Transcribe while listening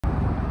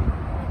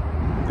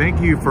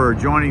Thank you for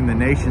joining the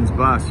Nation's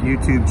Bus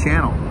YouTube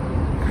channel.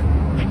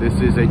 This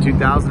is a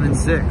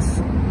 2006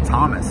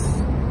 Thomas.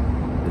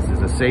 This is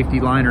a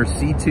Safetyliner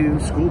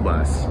C2 school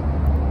bus.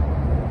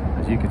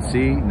 As you can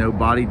see, no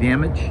body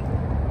damage,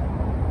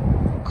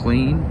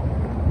 clean,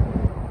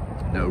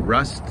 no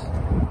rust.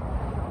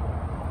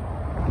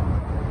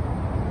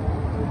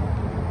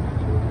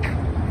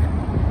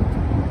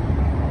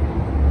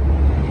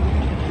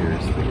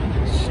 Here's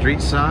the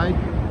street side.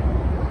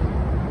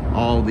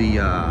 All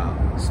the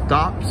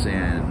stops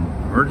and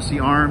emergency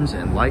arms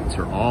and lights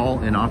are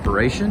all in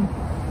operation.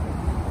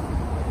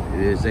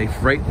 It is a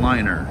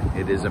Freightliner.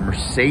 It is a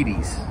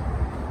Mercedes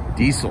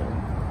diesel.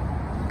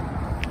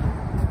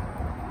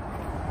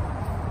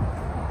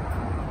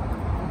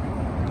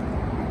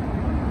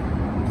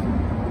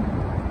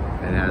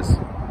 It has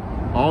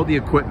all the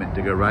equipment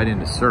to go right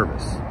into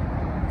service.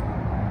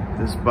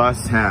 This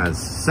bus has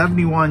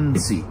 71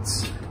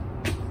 seats.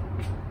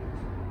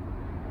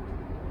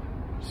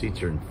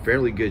 Seats are in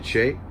fairly good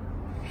shape.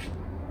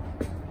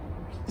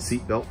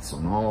 Seat belts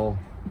on all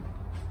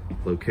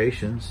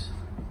locations.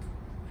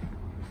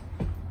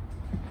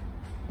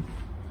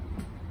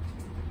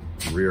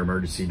 Rear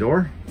emergency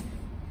door.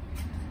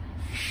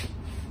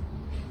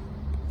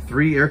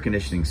 3 air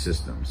conditioning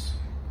systems.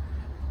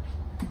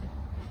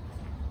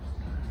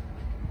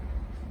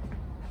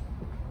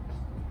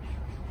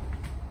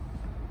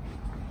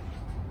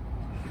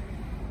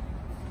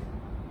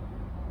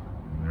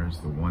 And there's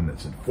the one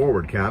that's in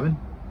forward cabin.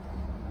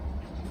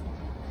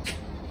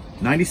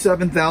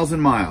 97,000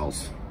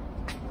 miles,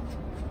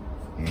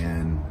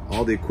 and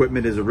all the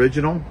equipment is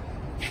original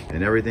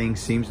and everything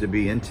seems to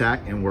be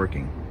intact and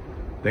working.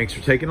 Thanks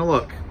for taking a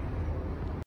look.